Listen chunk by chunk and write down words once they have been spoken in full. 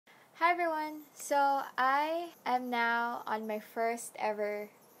Hi everyone! So I am now on my first ever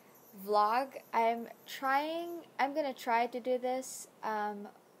vlog. I'm gonna try to do this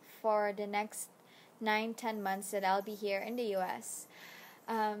for the next 9-10 months that I'll be here in the US.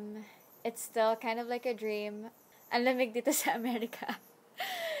 It's still kind of like a dream. Ang lamig dito sa Amerika.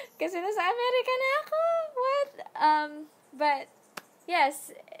 Kasi nasa Amerika na ako! What? But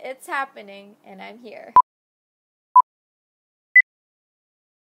yes, it's happening and I'm here.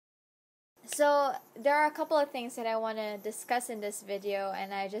 So there are a couple of things that I want to discuss in this video,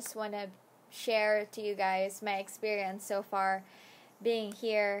 and I just want to share to you guys my experience so far being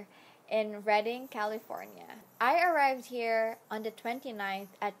here in Redding, California. I arrived here on the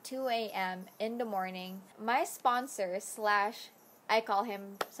 29th at 2 a.m. in the morning. My sponsor / I call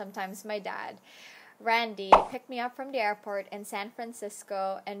him sometimes my dad, Randy, picked me up from the airport in San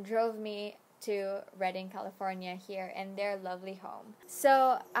Francisco and drove me to Redding, California, here in their lovely home.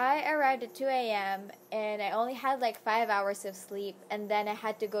 So I arrived at 2 a.m. and I only had like 5 hours of sleep, and then I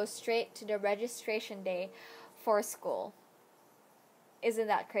had to go straight to the registration day for school. Isn't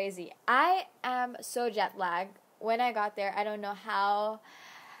that crazy? I am so jet lagged. When I got there, I don't know how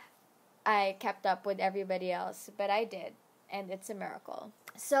I kept up with everybody else, but I did, and it's a miracle.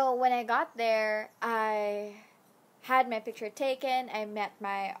 So when I got there, I had my picture taken. I met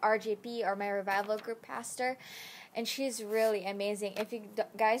my RGP, or my revival group pastor, and she's really amazing. If you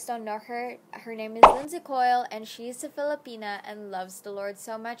guys don't know her, her name is Hazel Chloe, and she's a Filipina and loves the Lord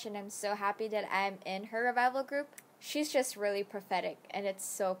so much, and I'm so happy that I'm in her revival group. She's just really prophetic, and it's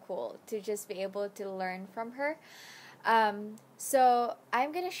so cool to just be able to learn from her. So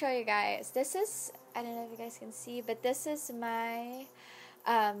I'm gonna show you guys. This is, I don't know if you guys can see, but this is my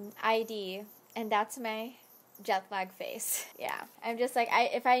ID, and that's my jet lag face. Yeah, I'm just like,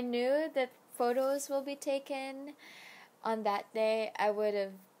 if I knew that photos will be taken on that day, I would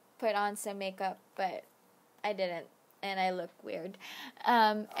have put on some makeup, but I didn't, and I look weird.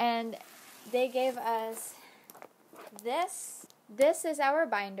 And they gave us this. This is our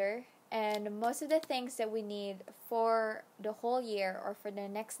binder, and most of the things that we need for the whole year or for the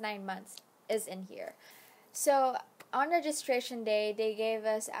next 9 months is in here. So on registration day, they gave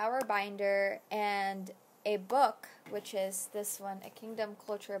us our binder and a book, which is this one, a Kingdom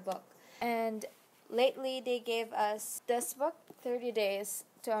Culture book. And lately they gave us this book, 30 Days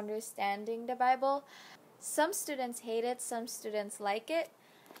to Understanding the Bible. Some students hate it, some students like it.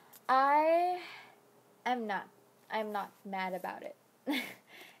 I'm not mad about it.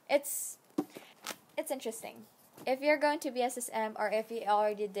 It's interesting. If you're going to BSSM, or if you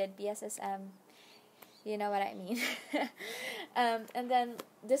already did BSSM, you know what I mean. And then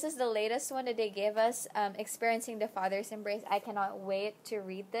this is the latest one that they gave us, Experiencing the Father's Embrace. I cannot wait to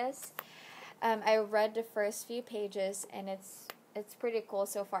read this. I read the first few pages, and it's pretty cool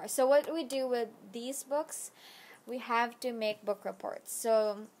so far. So what we do with these books, we have to make book reports.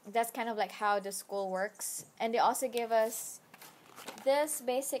 So that's kind of like how the school works. And they also gave us this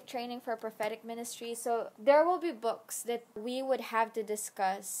basic training for prophetic ministry. So there will be books that we would have to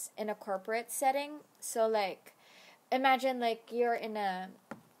discuss in a corporate setting. So like, imagine like you're in a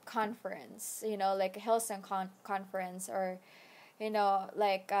conference, like a Hillsong conference, or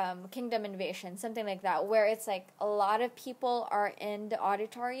like Kingdom Invasion, something like that, where it's like a lot of people are in the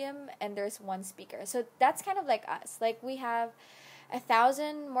auditorium and there's one speaker. So that's kind of like us. Like we have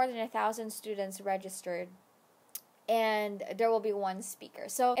more than 1,000 students registered, and there will be one speaker.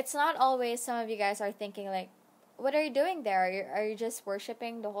 So it's not always, some of you guys are thinking like, what are you doing there? Are you just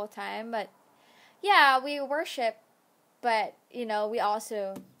worshiping the whole time? But yeah, we worship, but we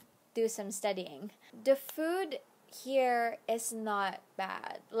also do some studying. The food here is not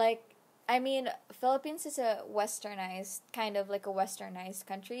bad. Like, I mean, Philippines is a westernized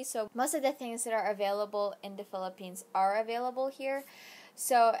country, so most of the things that are available in the Philippines are available here.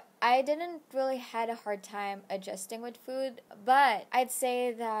 So I didn't really had a hard time adjusting with food, but I'd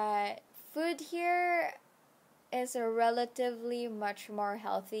say that food here is relatively much more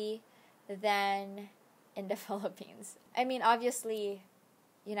healthy than in the Philippines. I mean, obviously,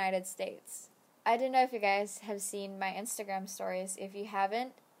 United States. I don't know if you guys have seen my Instagram stories. If you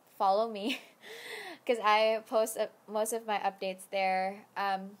haven't, follow me, because I post most of my updates there.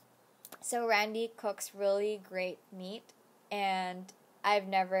 So Randy cooks really great meat, and I've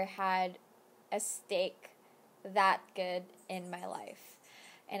never had a steak that good in my life,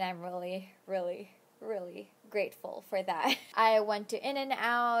 and I'm really, really, really grateful for that. I went to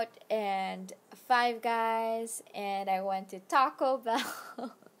In-N-Out and Five Guys, and I went to Taco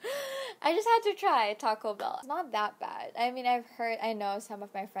Bell. I just had to try Taco Bell. It's not that bad. I mean, I know some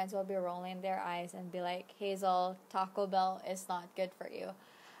of my friends will be rolling their eyes and be like, Hazel, Taco Bell is not good for you.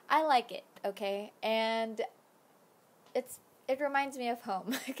 I like it, okay? And it reminds me of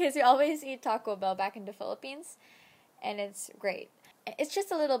home because we always eat Taco Bell back in the Philippines, and it's great. It's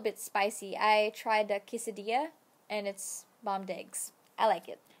just a little bit spicy. I tried the quesadilla, and it's bombed eggs. I like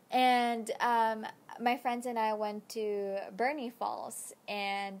it. And my friends and I went to Bernie Falls,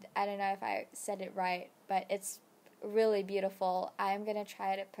 and I don't know if I said it right, but it's really beautiful. I'm gonna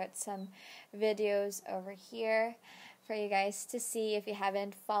try to put some videos over here for you guys to see if you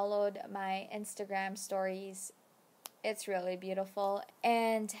haven't followed my Instagram stories. It's really beautiful.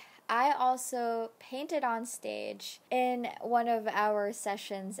 And I also painted on stage in one of our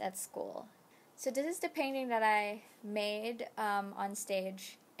sessions at school. So this is the painting that I made on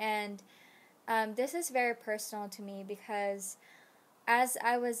stage. And this is very personal to me because as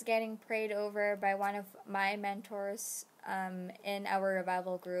I was getting prayed over by one of my mentors in our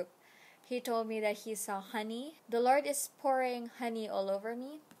revival group, he told me that he saw honey. The Lord is pouring honey all over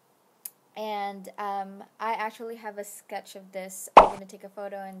me. And I actually have a sketch of this. I'm going to take a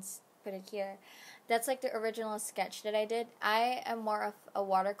photo and put it here. That's like the original sketch that I did. I am more of a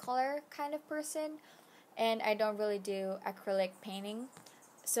watercolor kind of person, and I don't really do acrylic painting.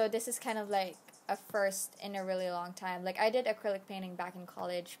 So this is kind of like a first in a really long time. Like I did acrylic painting back in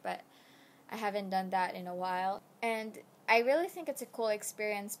college, but I haven't done that in a while. And I really think it's a cool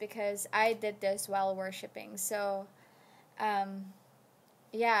experience because I did this while worshiping. So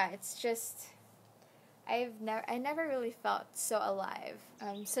yeah, it's just I never really felt so alive.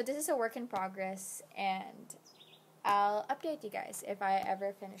 So this is a work in progress, and I'll update you guys if I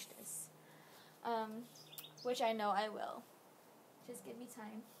ever finish this, which I know I will. Just give me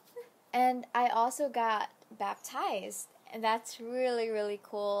time. And I also got baptized, and that's really, really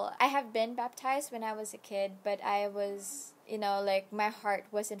cool. I have been baptized when I was a kid, but I was, like my heart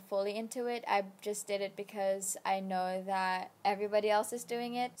wasn't fully into it. I just did it because I know that everybody else is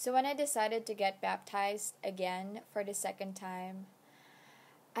doing it. So when I decided to get baptized again for the second time,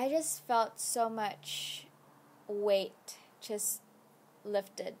 I just felt so much weight just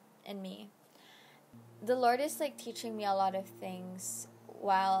lifted in me. The Lord is like teaching me a lot of things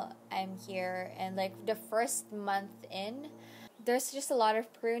while I'm here, and like the first month in, there's just a lot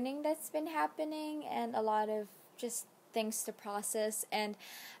of pruning that's been happening and a lot of just things to process, and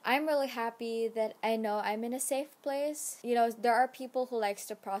I'm really happy that I know I'm in a safe place. There are people who likes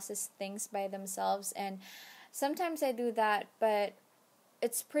to process things by themselves, and sometimes I do that, but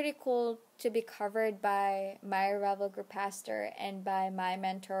it's pretty cool to be covered by my revival group pastor and by my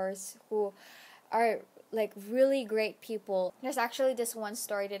mentors who are like really great people. There's actually this one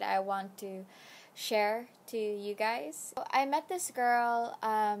story that I want to share to you guys. I met this girl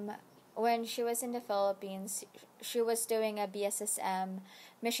when she was in the Philippines. She was doing a BSSM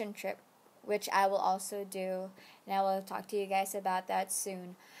mission trip, which I will also do, and I will talk to you guys about that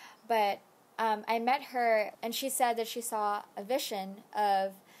soon. But I met her, and she said that she saw a vision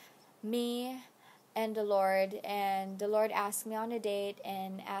of me and the Lord asked me on a date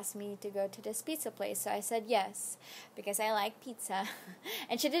and asked me to go to this pizza place. So I said yes, because I like pizza.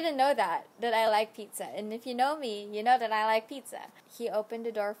 And she didn't know that I like pizza. And if you know me, you know that I like pizza. He opened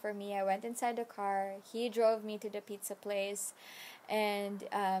the door for me. I went inside the car. He drove me to the pizza place. And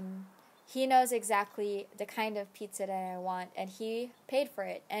he knows exactly the kind of pizza that I want, and he paid for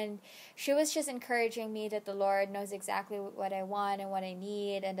it. And she was just encouraging me that the Lord knows exactly what I want and what I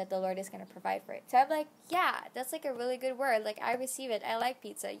need, and that the Lord is going to provide for it. So I'm like, yeah, that's like a really good word. Like, I receive it. I like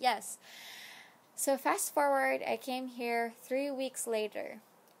pizza. Yes. So fast forward, I came here 3 weeks later.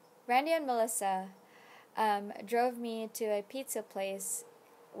 Randy and Melissa drove me to a pizza place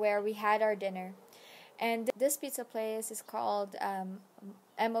where we had our dinner. And this pizza place is called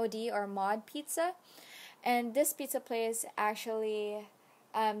MOD or Mod Pizza. And this pizza place actually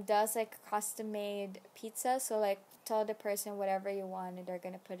does like custom made pizza. So like tell the person whatever you want and they're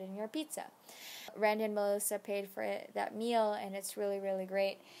going to put it in your pizza. Randy and Melissa paid for that meal, and it's really, really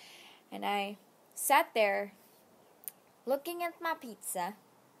great. And I sat there looking at my pizza.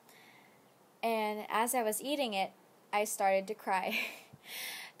 And as I was eating it, I started to cry.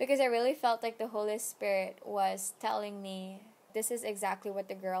 Because I really felt like the Holy Spirit was telling me this is exactly what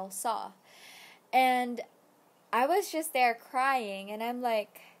the girl saw. And I was just there crying, and I'm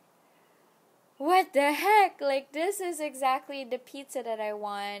like, what the heck? Like, this is exactly the pizza that I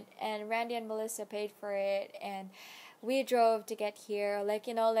want. And Randy and Melissa paid for it, and we drove to get here. Like,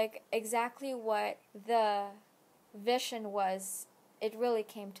 like exactly what the vision was, it really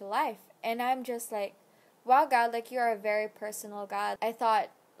came to life. And I'm just like, wow, God, like, you're a very personal God. I thought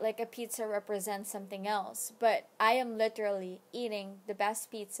like a pizza represents something else, but I am literally eating the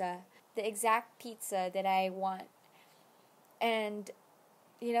best pizza, the exact pizza that I want. And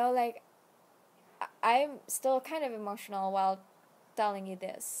like, I'm still kind of emotional while telling you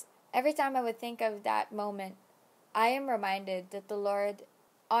this. Every time I would think of that moment, I am reminded that the Lord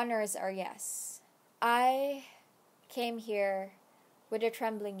honors our yes. I came here with a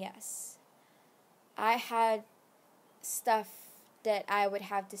trembling yes. I had stuff that I would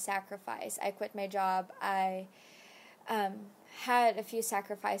have to sacrifice. I quit my job. I had a few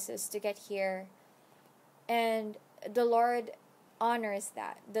sacrifices to get here. And the Lord honors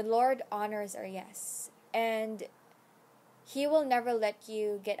that. The Lord honors our yes. And He will never let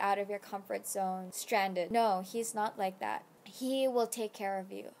you get out of your comfort zone stranded. No, He's not like that. He will take care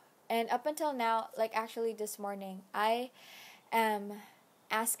of you. And up until now, like actually this morning, I am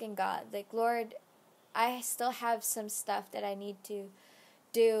asking God, like, Lord, I still have some stuff that I need to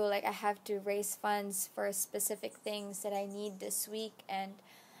do. Like, I have to raise funds for specific things that I need this week, and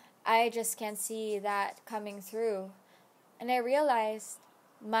I just can't see that coming through. And I realized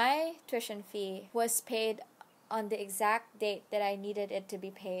my tuition fee was paid on the exact date that I needed it to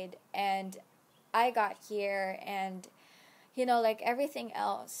be paid. And I got here, and, like everything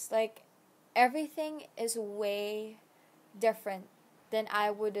else, like everything is way different than I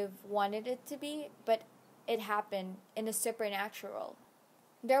would have wanted it to be, but it happened in a supernatural.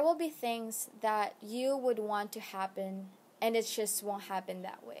 There will be things that you would want to happen, and it just won't happen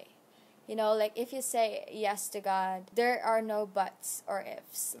that way. Like if you say yes to God, there are no buts or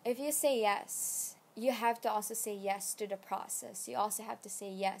ifs. If you say yes, you have to also say yes to the process. You also have to say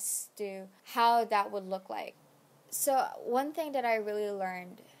yes to how that would look like. So one thing that I really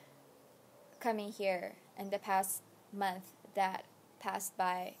learned coming here in the past month that passed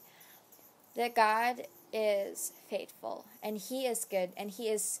by, that God is faithful, and He is good, and He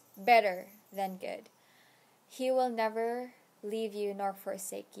is better than good. He will never leave you nor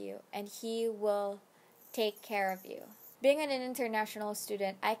forsake you, and He will take care of you. Being an international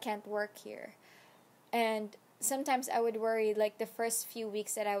student, I can't work here. And sometimes I would worry, like the first few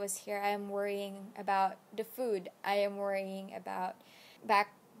weeks that I was here, I am worrying about the food. I am worrying about,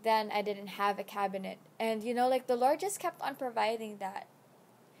 back then I didn't have a cabinet. And like the Lord just kept on providing that.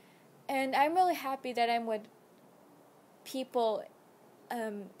 And I'm really happy that I'm with people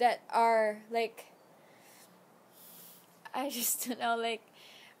that are like, I just don't know, like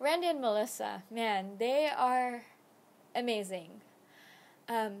Randy and Melissa, man, they are amazing.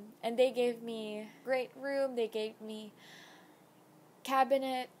 And they gave me great room, they gave me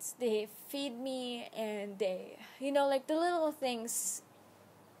cabinets, they feed me, and they, like the little things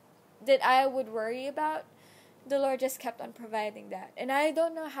that I would worry about, the Lord just kept on providing that. And I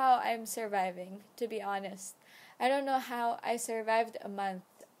don't know how I'm surviving, to be honest. I don't know how I survived a month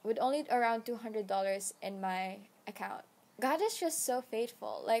with only around $200 in my account. God is just so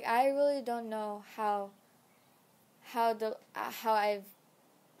faithful. Like, I really don't know how I've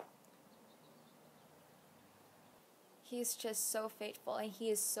He's just so faithful, and He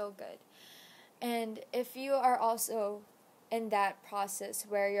is so good. And if you are also in that process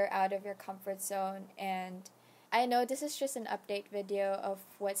where you're out of your comfort zone, and I know this is just an update video of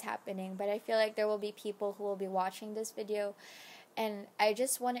what's happening, but I feel like there will be people who will be watching this video, and I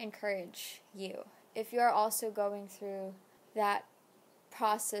just want to encourage you. If you're also going through that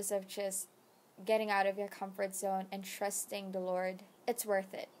process of just getting out of your comfort zone and trusting the Lord, it's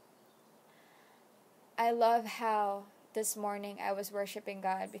worth it. I love how this morning I was worshiping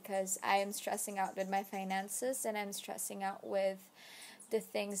God because I am stressing out with my finances, and I'm stressing out with the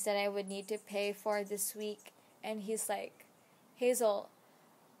things that I would need to pay for this week. And He's like, Hazel,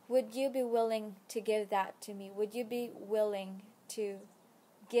 would you be willing to give that to me? Would you be willing to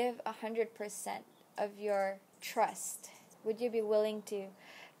give 100% of your trust? Would you be willing to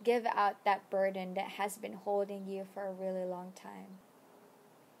give out that burden that has been holding you for a really long time?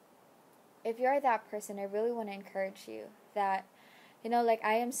 If you're that person, I really want to encourage you that, like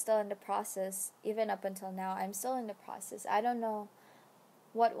I am still in the process, even up until now, I'm still in the process. I don't know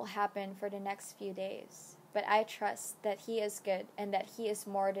what will happen for the next few days, but I trust that He is good, and that He is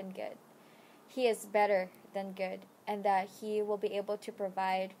more than good. He is better than good, and that He will be able to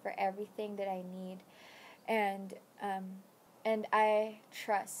provide for everything that I need. And I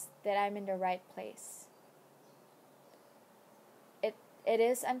trust that I'm in the right place. It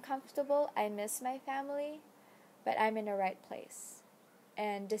is uncomfortable. I miss my family, but I'm in the right place.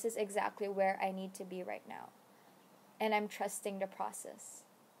 And this is exactly where I need to be right now. And I'm trusting the process.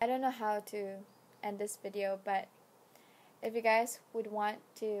 I don't know how to end this video, but if you guys would want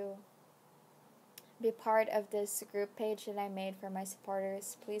to be part of this group page that I made for my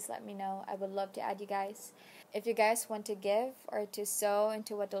supporters, please let me know. I would love to add you guys. If you guys want to give or to sow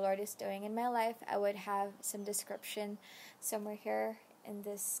into what the Lord is doing in my life, I would have some description somewhere here in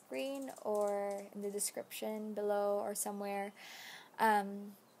the screen or in the description below or somewhere.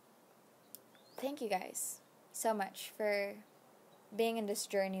 Thank you guys so much for being in this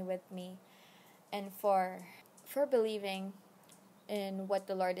journey with me, and for believing in what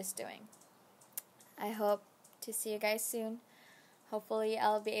the Lord is doing. I hope to see you guys soon. Hopefully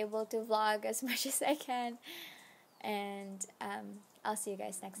I'll be able to vlog as much as I can, and I'll see you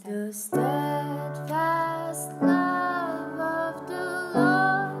guys next time. The steadfast